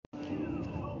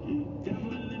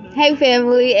Hey,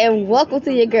 family, and welcome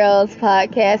to your girls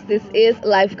podcast. This is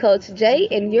Life Coach J,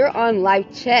 and you're on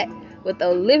Life Chat with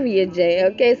Olivia J.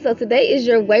 Okay, so today is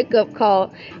your wake up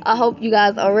call. I hope you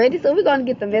guys are ready. So, we're going to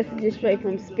get the messages straight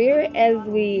from Spirit as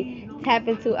we tap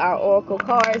into our Oracle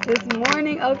cards this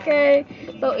morning. Okay,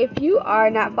 so if you are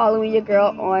not following your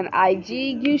girl on IG,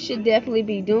 you should definitely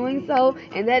be doing so,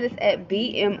 and that is at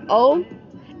BMO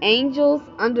Angels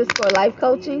underscore Life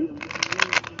Coaching.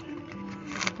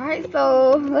 Alright,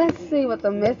 so let's see what the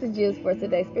message is for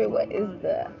today. Spirit, what is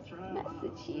the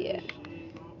message here?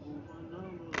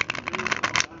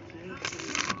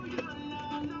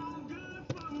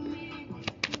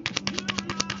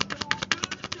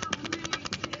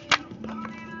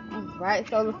 Alright,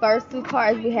 so the first two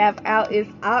cards we have out is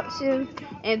options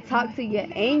and talk to your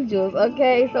angels.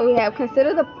 Okay, so we have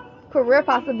consider the career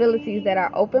possibilities that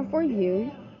are open for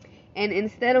you, and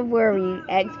instead of worrying,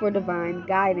 ask for divine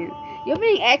guidance. You're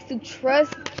being asked to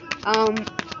trust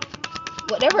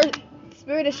whatever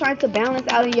Spirit is trying to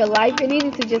balance out in your life. You're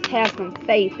needing to just have some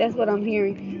faith. That's what I'm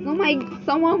hearing.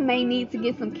 Someone may need to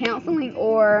get some counseling,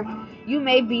 or you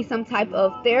may be some type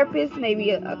of therapist,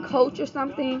 maybe a coach or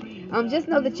something. Just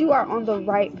know that you are on the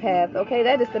right path. Okay,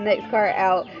 that is the next card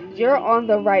out. You're on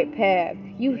the right path.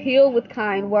 You heal with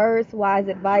kind words, wise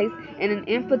advice, and an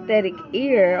empathetic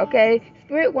ear. Okay,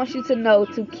 Spirit wants you to know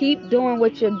to keep doing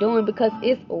what you're doing because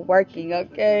it's working.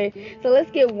 Okay, so let's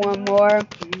get one more.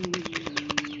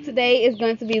 Today is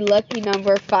going to be lucky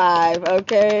number 5.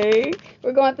 Okay,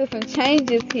 we're going through some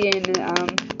changes here in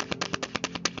the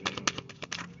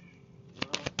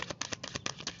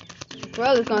this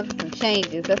world is going through some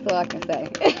changes. That's all I can say.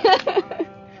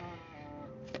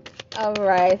 All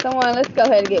right, someone, let's go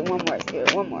ahead and get one more,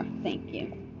 Spirit. One more. Thank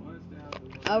you.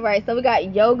 All right, so we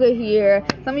got yoga here.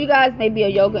 Some of you guys may be a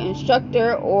yoga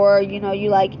instructor, or you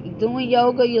like doing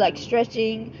yoga, you like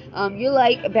stretching, you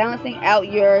like balancing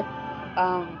out your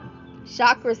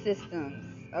chakra systems.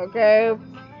 Okay.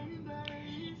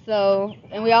 So,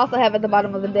 and we also have at the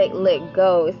bottom of the deck, let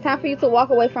go. It's time for you to walk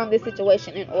away from this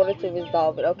situation in order to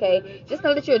resolve it. Okay. Just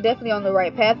know that you're definitely on the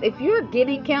right path. If you're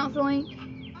getting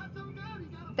counseling,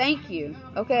 thank you.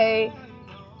 Okay.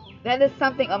 That is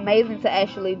something amazing to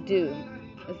actually do.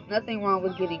 There's nothing wrong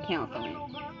with getting counseling.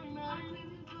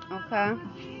 Okay.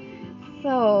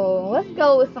 So let's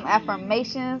go with some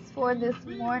affirmations for this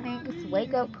morning. This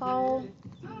wake up call.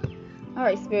 All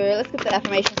right, Spirit. Let's get the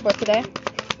affirmations for today.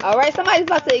 All right, somebody's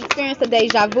about to experience a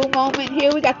deja vu moment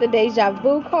here. We got the deja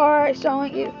vu card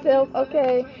showing itself.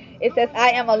 Okay. It says,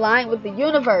 I am aligned with the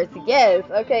universe. Yes.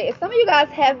 Okay. If some of you guys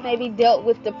have maybe dealt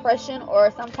with depression or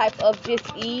some type of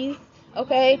dis-ease,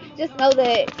 okay, just know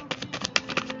that,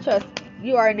 trust,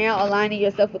 you are now aligning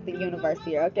yourself with the universe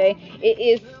here. Okay. It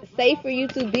is safe for you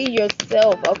to be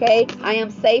yourself. Okay. I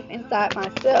am safe inside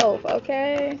myself.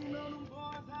 Okay.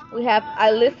 We have,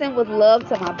 I listen with love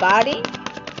to my body.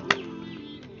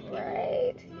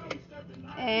 Right.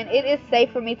 And it is safe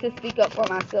for me to speak up for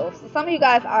myself. So some of you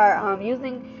guys are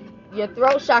using your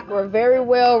throat chakra very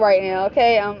well right now.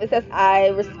 Okay. It says, I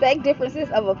respect differences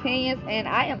of opinions and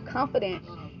I am confident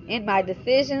in my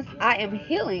decisions. I am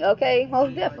healing. Okay.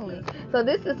 Most definitely. So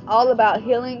this is all about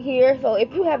healing here. So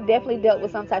if you have definitely dealt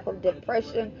with some type of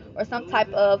depression or some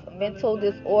type of mental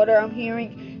disorder, I'm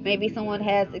hearing maybe someone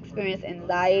has experienced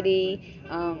anxiety.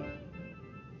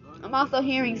 I'm also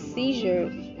hearing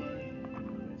seizures.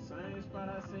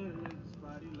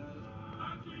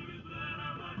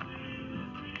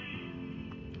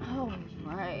 Oh,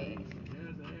 right.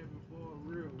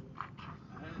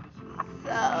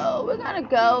 So we're gonna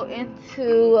go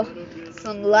into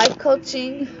some life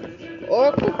coaching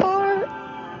oracle card,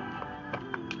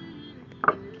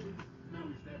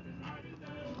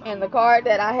 and the card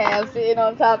that I have sitting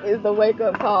on top is the wake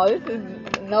up call. This is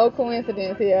no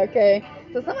coincidence here. Okay,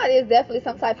 so somebody is definitely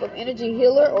some type of energy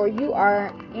healer, or you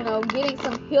are, getting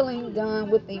some healing done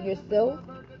within yourself.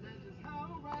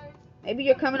 Maybe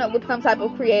you're coming up with some type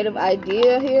of creative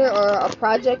idea here, or a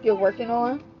project you're working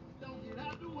on.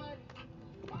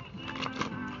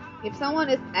 If someone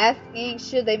is asking,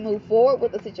 should they move forward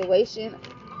with the situation,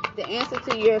 the answer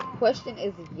to your question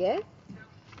is yes.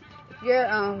 If you're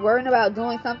worrying about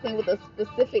doing something with a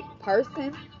specific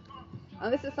person,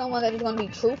 this is someone that is going to be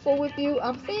truthful with you.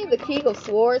 I'm seeing the King of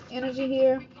Swords energy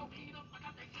here.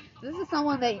 This is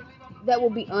someone that will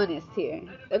be honest here.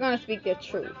 They're going to speak their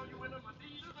truth.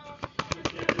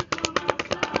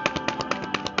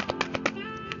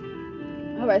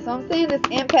 Alright, so I'm seeing this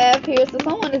empath here. So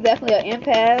someone is definitely an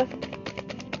empath.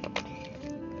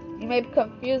 You may be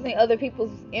confusing other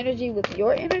people's energy with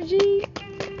your energy.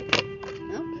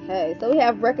 Okay, so we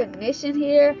have recognition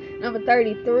here. Number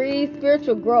 33,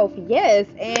 spiritual growth. Yes,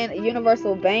 and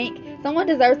universal bank. Someone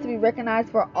deserves to be recognized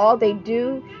for all they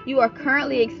do. You are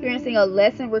currently experiencing a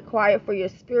lesson required for your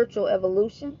spiritual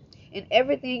evolution. And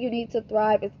everything you need to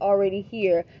thrive is already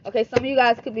here. Okay, some of you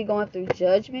guys could be going through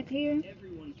judgment here.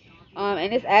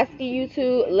 And it's asking you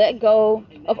to let go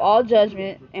of all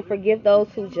judgment and forgive those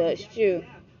who judged you.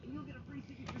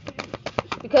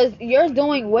 Because you're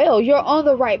doing well. You're on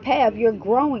the right path. You're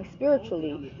growing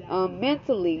spiritually,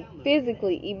 mentally,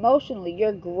 physically, emotionally.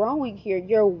 You're growing here.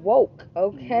 You're woke,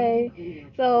 okay?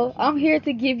 So I'm here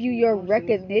to give you your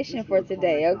recognition for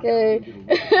today, okay?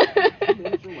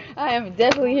 I am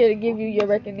definitely here to give you your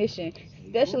recognition,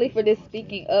 especially for this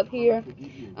speaking up here.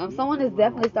 Someone is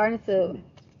definitely starting to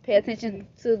pay attention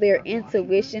to their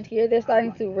intuition here. They're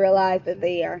starting to realize that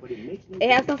they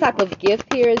have some type of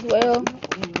gift here as well.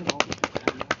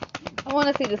 I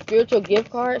want to see the spiritual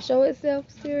gift card show itself,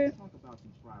 Spirit.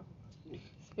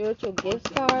 Spiritual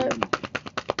gift card.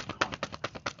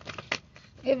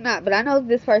 If not, but I know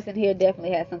this person here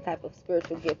definitely has some type of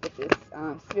spiritual gift with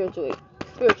this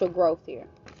spiritual growth here.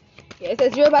 Yeah, it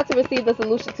says you're about to receive the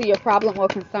solution to your problem or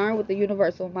concern with the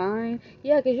universal mind.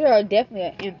 Yeah, because you're definitely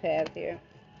an empath here.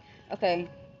 Okay.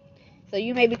 So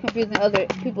you may be confusing other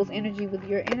people's energy with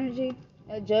your energy.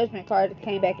 A judgment card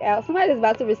came back out. Somebody's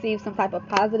about to receive some type of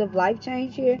positive life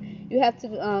change here. You have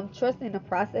to trust in the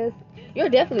process. You're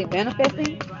definitely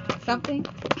manifesting something.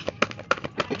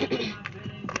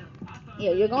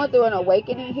 Yeah, you're going through an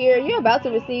awakening here. You're about to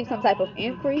receive some type of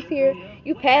increase here.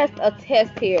 You passed a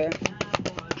test here.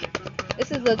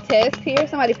 This is a test here.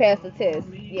 Somebody passed a test.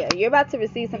 Yeah, you're about to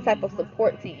receive some type of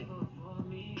support team.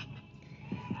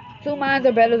 2 minds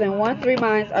are better than 1, 3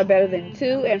 minds are better than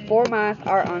 2, and 4 minds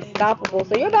are unstoppable.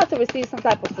 So you're about to receive some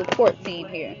type of support team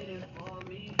here.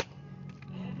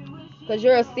 Because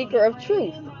you're a seeker of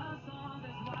truth.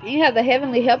 And you have the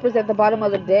heavenly helpers at the bottom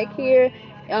of the deck here.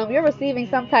 You're receiving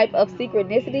some type of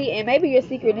synchronicity, and maybe your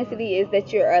synchronicity is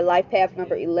that you're a life path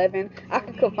number 11. I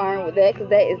can confirm with that because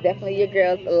that is definitely your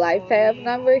girl's life path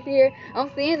number here. I'm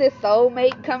seeing this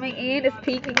soulmate coming in. It's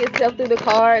peeking itself through the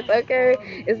cards, okay?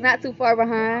 It's not too far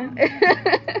behind.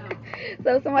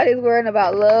 So somebody's worrying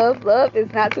about love. Love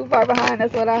is not too far behind.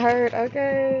 That's what I heard,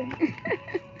 okay?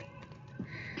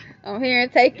 I'm hearing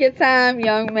take your time,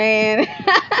 young man.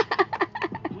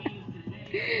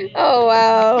 Oh,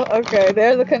 wow. Okay,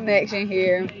 there's a connection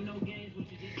here.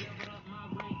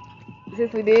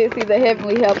 Since we did see the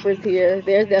heavenly helpers here,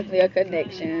 there's definitely a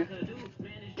connection.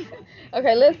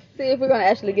 Okay, let's see if we're going to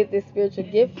actually get this spiritual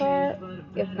gift card.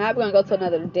 If not, we're going to go to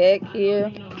another deck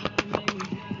here.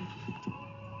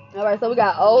 Alright, so we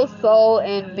got old soul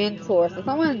and mentor. So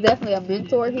someone is definitely a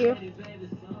mentor here.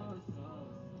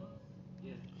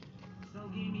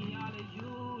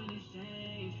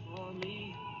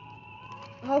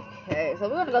 Okay, so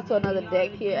we're going to go to another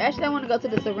deck here. Actually, I want to go to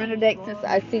the surrender deck since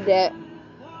I see that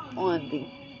on the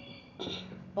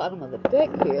bottom of the deck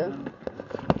here.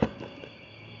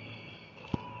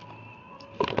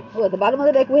 Oh, at the bottom of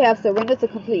the deck, we have surrender to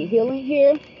complete healing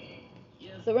here.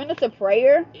 Surrender to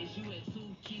prayer.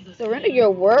 Surrender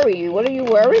your worrying. What are you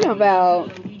worrying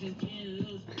about?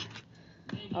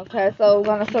 Okay, so we're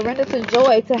going to surrender to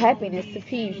joy, to happiness, to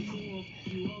peace.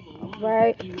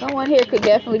 Right, someone here could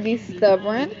definitely be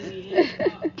stubborn.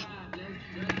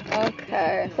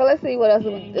 Okay, so let's see what else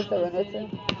we need to surrender to.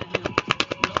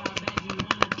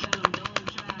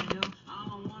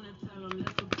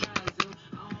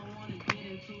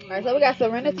 Alright, so we got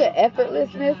surrender to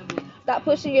effortlessness. Stop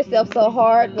pushing yourself so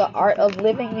hard. The art of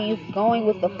living means going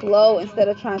with the flow instead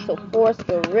of trying to force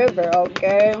the river,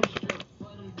 okay?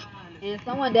 And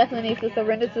someone definitely needs to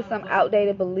surrender to some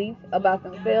outdated belief about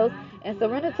themselves and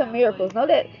surrender to miracles. Know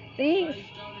that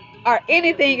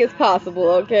anything is possible,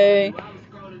 okay?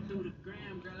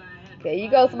 There you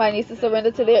go. Somebody needs to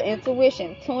surrender to their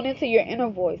intuition. Tune into your inner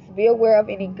voice. Be aware of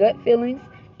any gut feelings,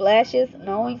 flashes,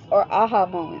 knowings, or aha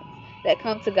moments that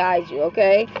come to guide you,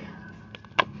 okay?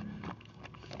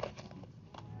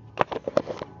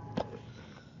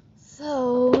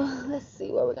 So, let's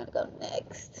see where we're going to go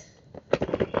next.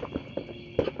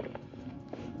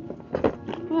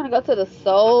 We're going to go to the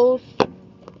Soul's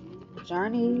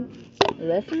Journey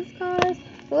Lessons cards.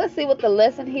 So let's see what the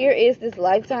lesson here is, this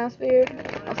lifetime spirit.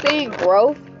 I'm seeing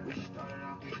growth.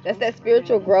 That's that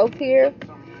spiritual growth here.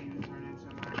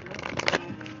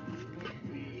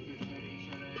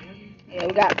 Yeah,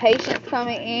 we got patience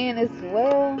coming in as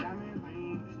well.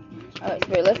 Alright,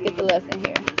 Spirit, let's get the lesson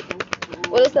here.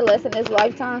 What is the lesson this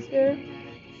lifetime, Spirit?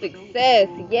 Success,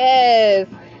 yes.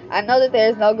 I know that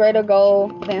there's no greater goal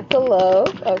than to love.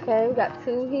 Okay, we got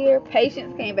 2 here.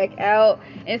 Patience came back out.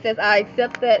 It says, I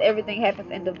accept that everything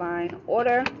happens in divine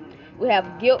order. We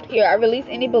have guilt here. I release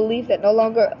any beliefs that no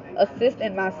longer assist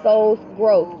in my soul's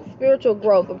growth, spiritual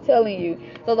growth. I'm telling you.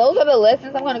 So those are the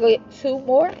lessons. I'm going to go get 2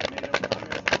 more.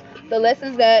 The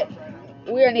lessons that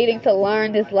we are needing to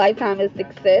learn this lifetime is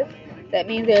success. That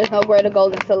means there is no greater goal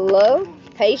than to love.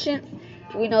 Patience.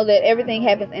 We know that everything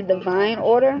happens in divine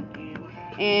order.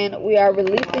 And we are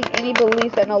releasing any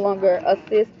beliefs that no longer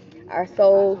assist our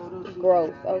soul's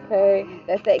growth. Okay?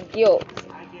 That's that guilt.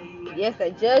 Yes,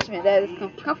 that judgment. That is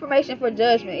confirmation for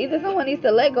judgment. Either someone needs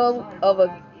to let go of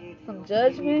some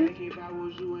judgment.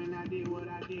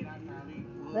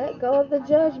 Let go of the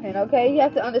judgment, okay? You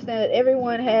have to understand that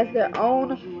everyone has their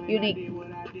own unique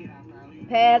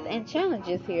path and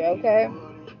challenges here, okay?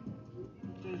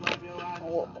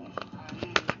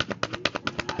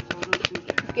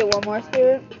 Let's get one more,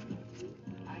 Spirit.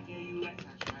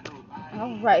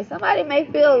 Alright, somebody may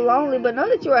feel lonely, but know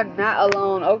that you are not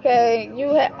alone, okay?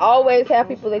 You always have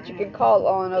people that you can call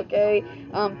on, okay?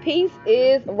 Peace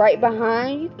is right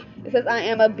behind. It says, I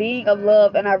am a being of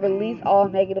love and I release all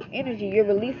negative energy. You're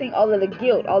releasing all of the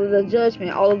guilt, all of the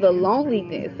judgment, all of the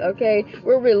loneliness, okay?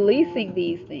 We're releasing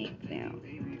these things now.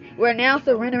 We're now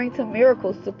surrendering to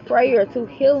miracles, to prayer, to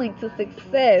healing, to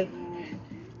success,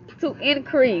 to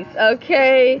increase,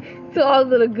 okay? To all of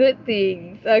the good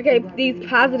things, okay? These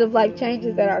positive life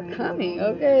changes that are coming,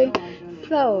 okay?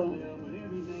 So,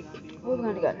 we're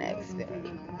going to go next.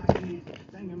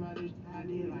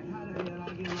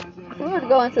 We're going to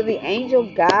go into the angel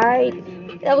guide.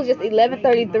 That was just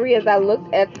 11:33 as I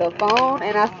looked at the phone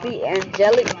and I see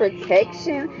angelic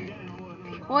protection.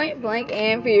 Point blank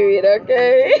and period,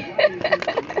 okay?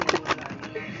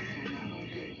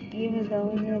 Even though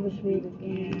we never speak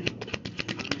again.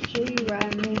 Sure you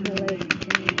ride me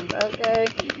okay?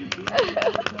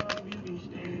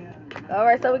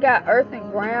 Alright, so we got earth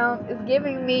and ground. It's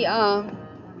giving me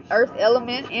earth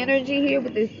element energy here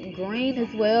with this green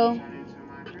as well.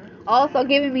 Also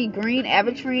giving me green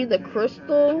aventurine, the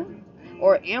crystal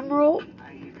or emerald.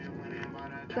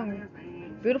 Some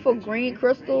beautiful green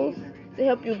crystals to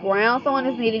help you ground. Someone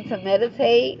is needing to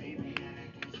meditate.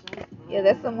 Yeah,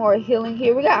 that's some more healing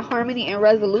here. We got harmony and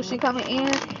resolution coming in.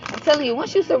 I'm telling you,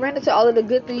 once you surrender to all of the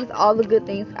good things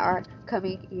are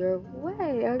coming your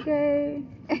way, okay?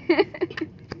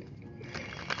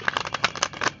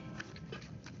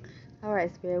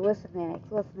 Alright, Spirit, what's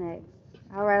next?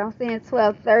 Alright, I'm seeing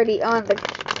 12:30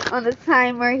 on the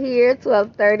timer here.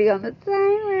 12:30 on the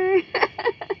timer.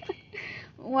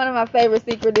 One of my favorite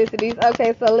synchronicities.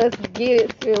 Okay, so let's get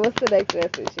it, Spirit. What's the next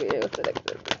message here?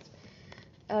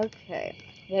 Okay.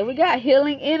 Yeah, we got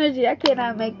healing energy. I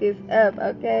cannot make this up,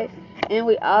 okay? And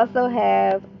we also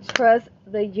have trust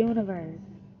the universe.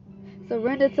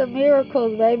 Surrender to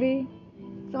miracles, baby.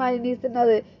 Somebody needs to know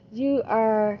that you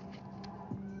are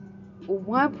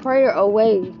one prayer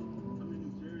away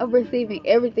of receiving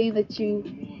everything that you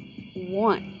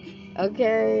want,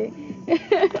 okay?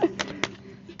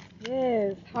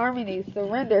 Yes, harmony,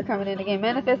 surrender coming in again.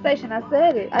 Manifestation, I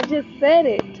said it. I just said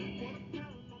it.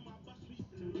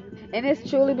 And it's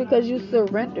truly because you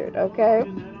surrendered, okay?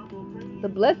 The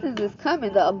blessings is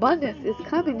coming. The abundance is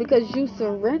coming because you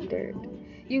surrendered.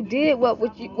 You did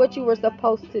what you were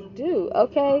supposed to do,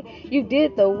 okay? You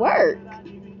did the work.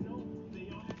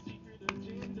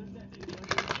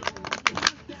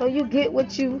 So you get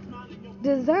what you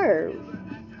deserve.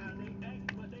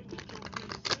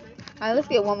 Alright, let's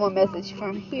get one more message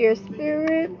from here,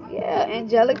 Spirit. Yeah,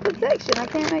 angelic protection. I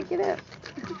can't make it up.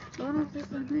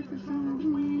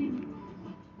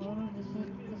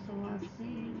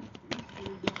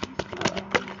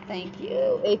 Thank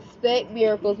you. Expect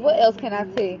miracles. What else can I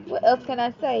see? What else can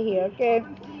I say here, okay?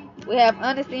 We have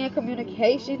honesty and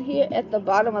communication here at the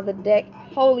bottom of the deck.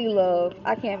 Holy love.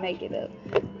 I can't make it up.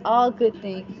 All good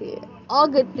things here. All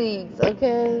good things,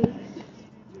 okay?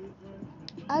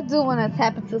 I do want to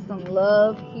tap into some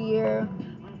love here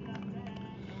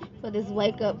for this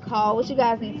wake-up call. What you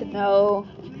guys need to know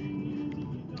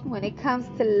when it comes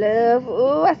to love.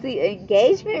 Ooh, I see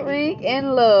engagement ring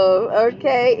and love,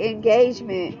 okay?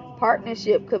 Engagement,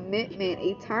 partnership, commitment,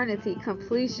 eternity,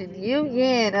 completion,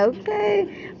 union,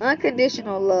 okay?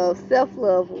 Unconditional love,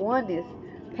 self-love, oneness,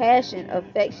 passion,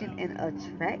 affection, and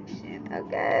attraction,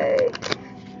 okay?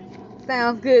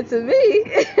 Sounds good to me,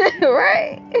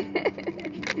 right?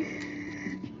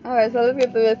 Alright, so let's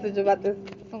get the message about this,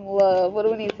 some love. What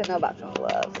do we need to know about some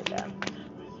love today?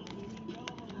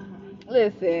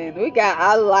 Listen, we got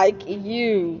I like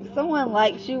you. Someone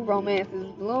likes you. Romance is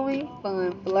blooming,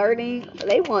 fun, flirting.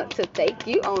 They want to take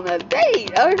you on a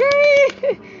date,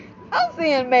 okay? I'm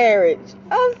seeing marriage.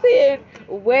 I'm seeing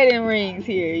wedding rings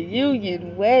here.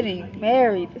 Union, wedding,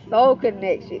 married, soul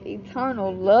connection,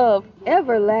 eternal love,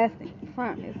 everlasting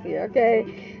promise here,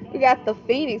 okay? We got the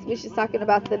Phoenix, which is talking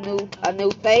about a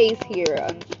new phase here,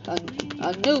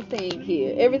 a new thing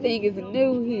here. Everything is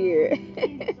new here.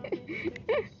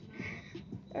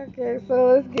 Okay, so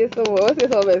let's get some more. Let's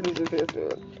get some messages here too.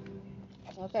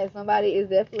 Okay, somebody is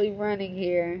definitely running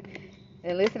here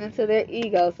and listening to their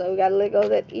ego. So we gotta let go of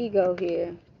that ego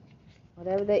here.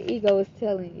 Whatever that ego is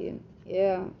telling you.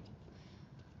 Yeah.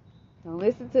 Don't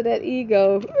listen to that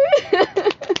ego.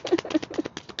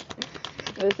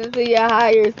 Listen to your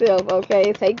higher self,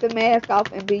 okay? Take the mask off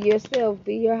and be yourself.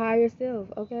 Be your higher self,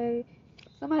 okay?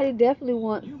 Somebody definitely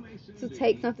wants to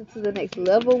take something to the next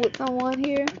level with someone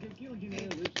here.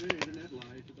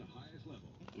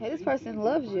 Hey, this person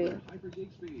loves you.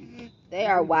 They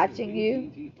are watching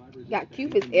you. Got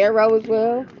Cupid's arrow as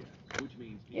well.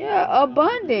 Yeah,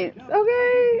 abundance.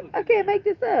 Okay, I can't make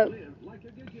this up.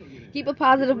 Keep a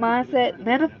positive mindset.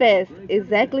 Manifest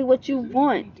exactly what you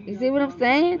want. You see what I'm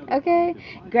saying? Okay?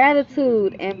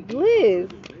 Gratitude and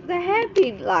bliss. The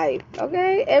happy life.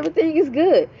 Okay? Everything is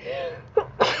good.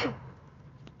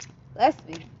 Bless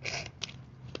me.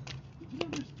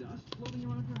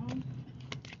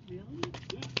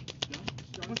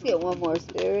 Let's get one more,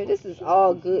 Spirit. This is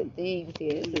all good things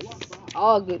here. This is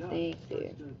all good things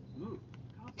here.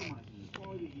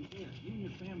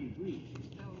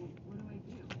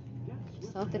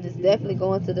 Something is definitely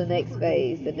going to the next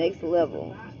phase, the next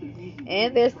level.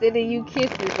 And they're sending you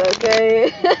kisses,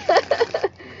 okay?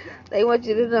 They want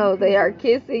you to know they are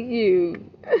kissing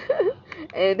you.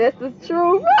 And that's the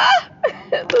truth.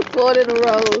 The sword and the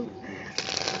rose.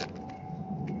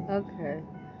 Okay.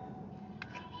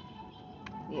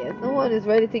 Yeah, someone is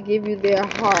ready to give you their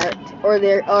heart, or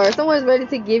someone is ready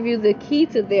to give you the key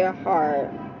to their heart.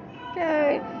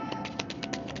 Okay,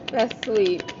 that's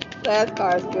sweet. Last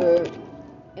card's good,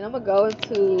 and I'm gonna go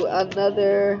into a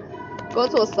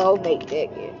soulmate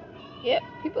deck here. Yep,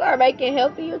 people are making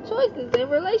healthier choices in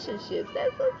relationships.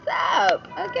 That's what's up.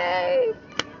 Okay.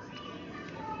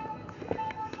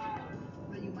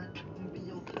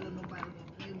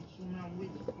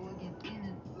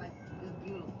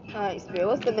 Alright, Spirit,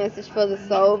 what's the message for the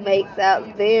soulmates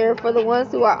out there? For the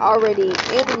ones who are already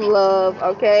in love,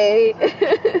 okay?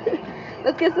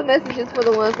 Let's get some messages for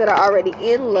the ones that are already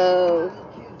in love.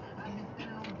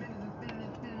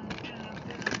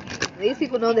 These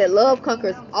people know that love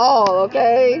conquers all,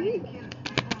 okay?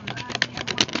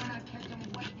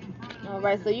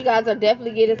 Alright, so you guys are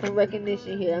definitely getting some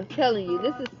recognition here. I'm telling you,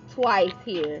 this is twice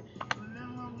here.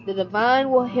 The divine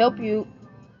will help you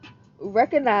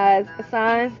recognize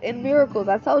signs and miracles.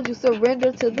 I told you,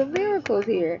 surrender to the miracles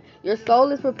here. Your soul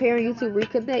is preparing you to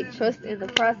reconnect. Trust in the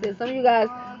process. Some of you guys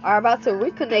are about to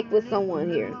reconnect with someone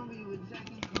here.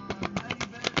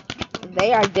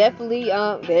 They are definitely,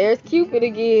 there's Cupid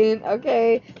again,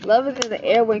 okay? Love is in the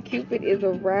air when Cupid is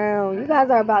around. You guys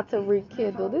are about to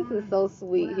rekindle. This is so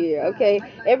sweet here, okay?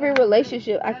 Every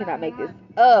relationship, I cannot make this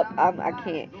up. I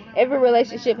can't. Every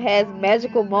relationship has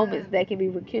magical moments that can be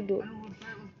rekindled.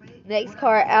 Next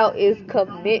card out is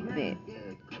commitment.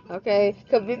 Okay,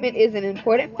 commitment is an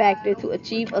important factor to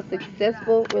achieve a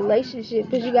successful relationship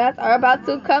because you guys are about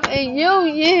to come in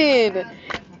union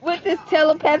with this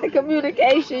telepathic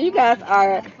communication. You guys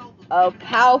are a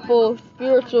powerful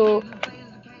spiritual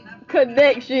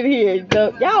connection here.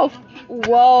 Y'all,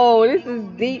 whoa, this is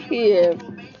deep here.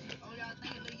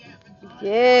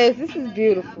 Yes, this is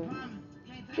beautiful.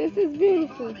 This is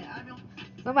beautiful.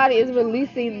 Somebody is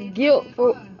releasing guilt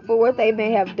for what they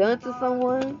may have done to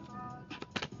someone.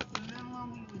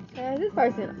 Okay, this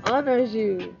person honors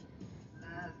you.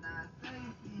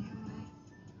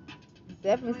 It's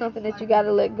definitely something that you got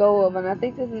to let go of, and I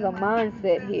think this is a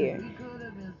mindset here.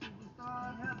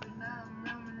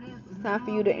 It's time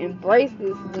for you to embrace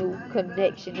this new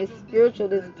connection, this spiritual,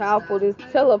 this powerful, this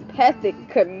telepathic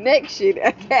connection,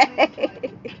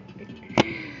 okay?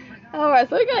 Alright,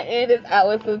 so we're going to end this out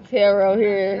with some tarot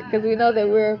here, because we know that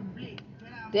we're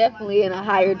definitely in a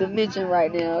higher dimension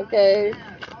right now, okay?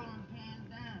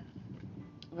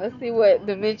 Let's see what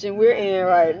dimension we're in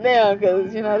right now,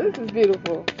 because, you know, this is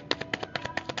beautiful.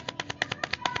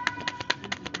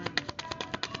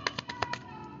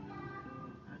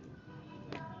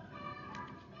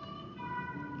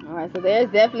 Alright, so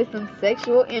there's definitely some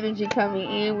sexual energy coming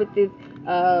in with this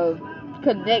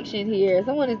connection here.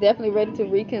 Someone is definitely ready to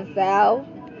reconcile.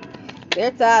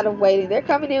 They're tired of waiting. They're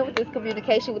coming in with this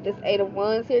communication with this Eight of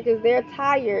Wands here because they're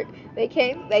tired. They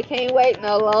can't wait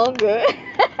no longer.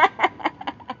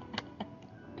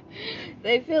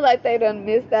 They feel like they done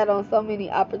missed out on so many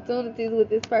opportunities with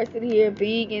this person here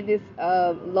being in this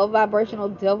low vibrational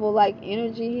devil-like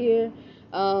energy here.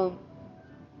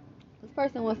 This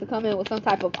person wants to come in with some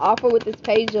type of offer with this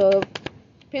Page of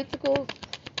Pentacles.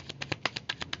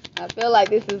 I feel like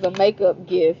this is a makeup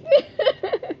gift.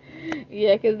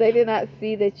 Yeah, because they did not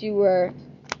see that you were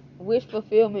wish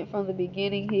fulfillment from the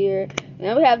beginning here.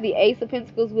 Now we have the Ace of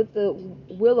Pentacles with the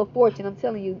Wheel of Fortune. I'm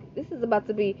telling you, this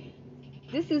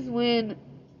is when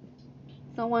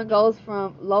someone goes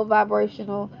from low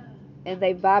vibrational and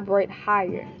they vibrate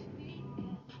higher.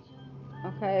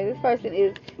 Okay, this person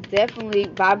is definitely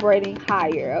vibrating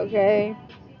higher, okay?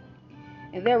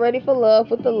 And they're ready for love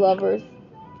with the Lovers.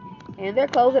 And they're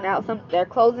closing out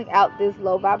this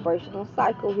low vibrational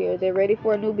cycle here. They're ready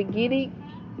for a new beginning.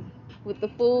 With the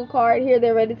Fool card here,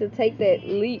 they're ready to take that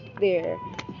leap there.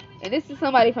 And this is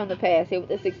somebody from the past here with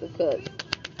the Six of Cups.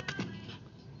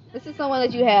 This is someone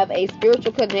that you have a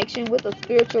spiritual connection with, a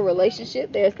spiritual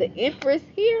relationship. There's the Empress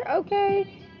here,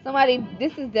 okay?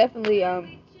 This is definitely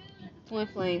twin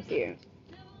flames here.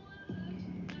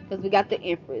 Because we got the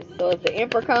Empress. So if the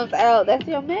Emperor comes out, that's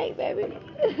your mate, baby.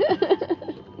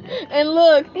 And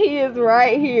look, he is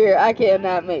right here. I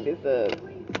cannot make this up.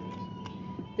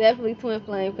 Definitely twin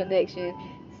flame connection.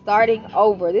 Starting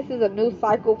over. This is a new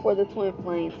cycle for the twin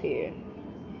flames here.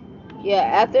 Yeah,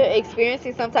 after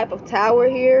experiencing some type of tower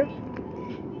here,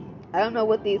 I don't know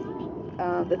what the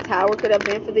tower could have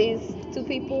been for these two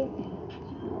people.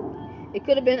 It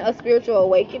could have been a spiritual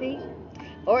awakening,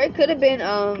 or it could have been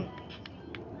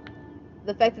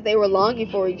the fact that they were longing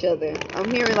for each other.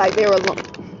 I'm hearing like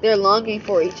they're longing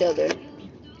for each other.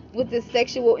 With this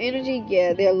sexual energy,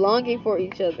 yeah, they're longing for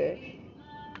each other.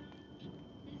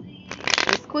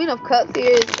 This Queen of Cups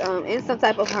here is in some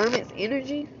type of Hermit's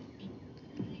energy.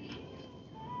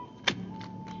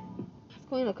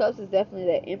 Queen of Cups is definitely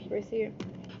that Empress here.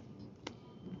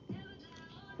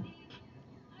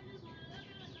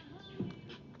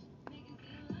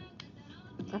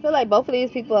 I feel like both of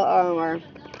these people are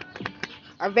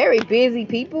very busy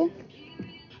people.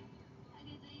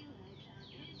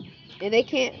 And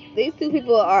these two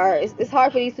people it's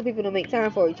hard for these two people to make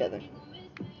time for each other.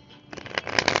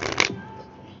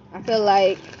 I feel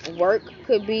like work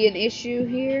could be an issue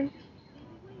here.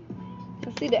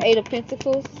 I see the Eight of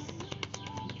Pentacles.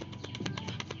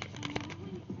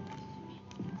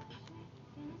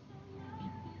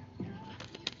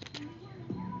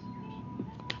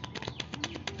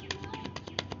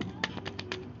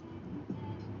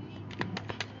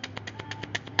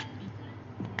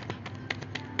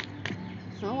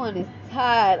 Someone is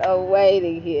tired of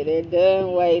waiting here. They're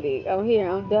done waiting.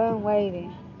 I'm done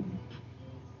waiting.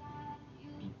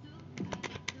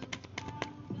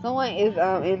 Someone is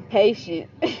impatient.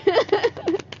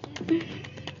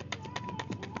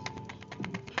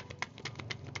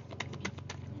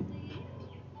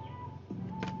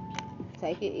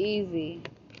 Take it easy.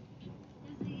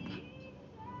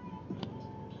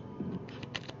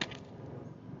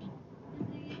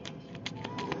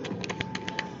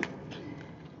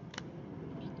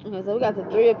 Okay, so we got the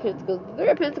Three of Pentacles. The Three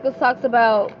of Pentacles talks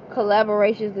about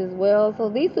collaborations as well. So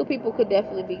these two people could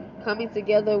definitely be coming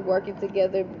together, working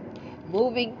together,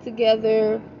 moving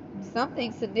together.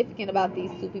 Something significant about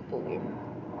these two people here.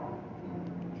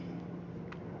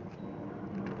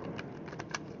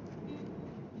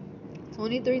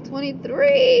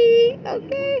 $23.23.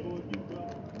 Okay.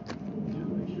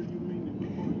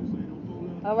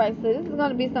 Alright, so this is going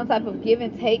to be some type of give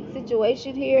and take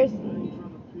situation here.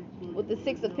 With the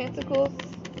Six of Pentacles.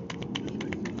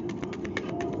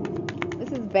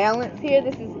 This is balance here.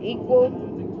 This is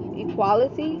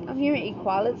equality. I'm hearing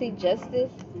equality,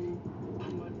 justice.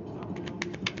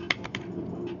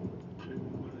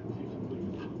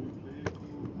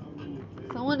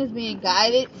 Someone is being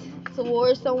guided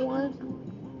towards someone.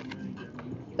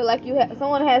 I feel like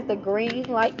someone has the green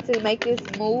light to make this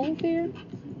move here.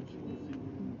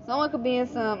 Someone could be in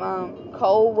some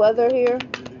cold weather here.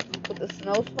 With the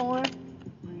snowstorm.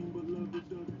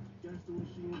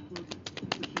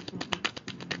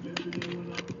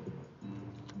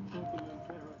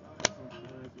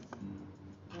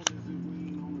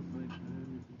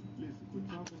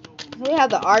 We have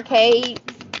the arcades.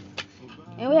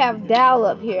 And we have Dial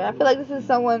up here. I feel like this is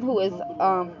someone who is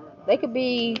they could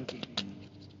be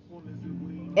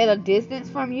at a distance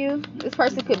from you. This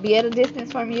person could be at a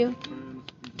distance from you.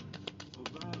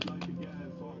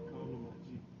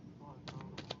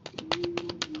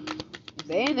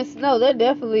 They in the snow. They're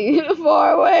definitely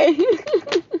far away.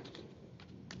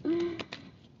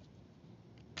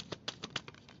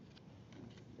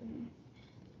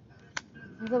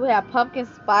 So we have pumpkin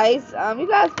spice. You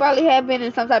guys probably have been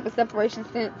in some type of separation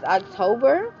since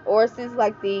October or since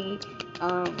like the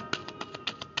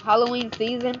Halloween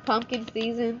season, pumpkin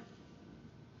season,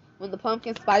 when the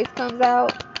pumpkin spice comes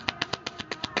out.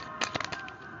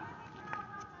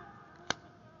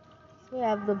 So we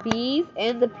have the bees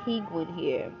and the penguin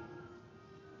here.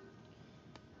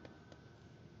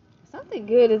 Something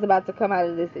good is about to come out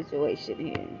of this situation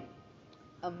here.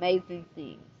 Amazing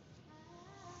things.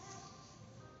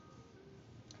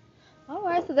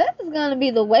 Alright, so that is going to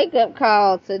be the wake up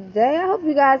call today. I hope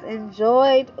you guys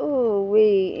enjoyed. Ooh,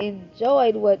 we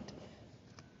enjoyed what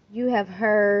you have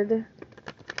heard.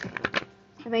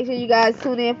 And make sure you guys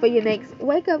tune in for your next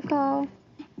wake up call.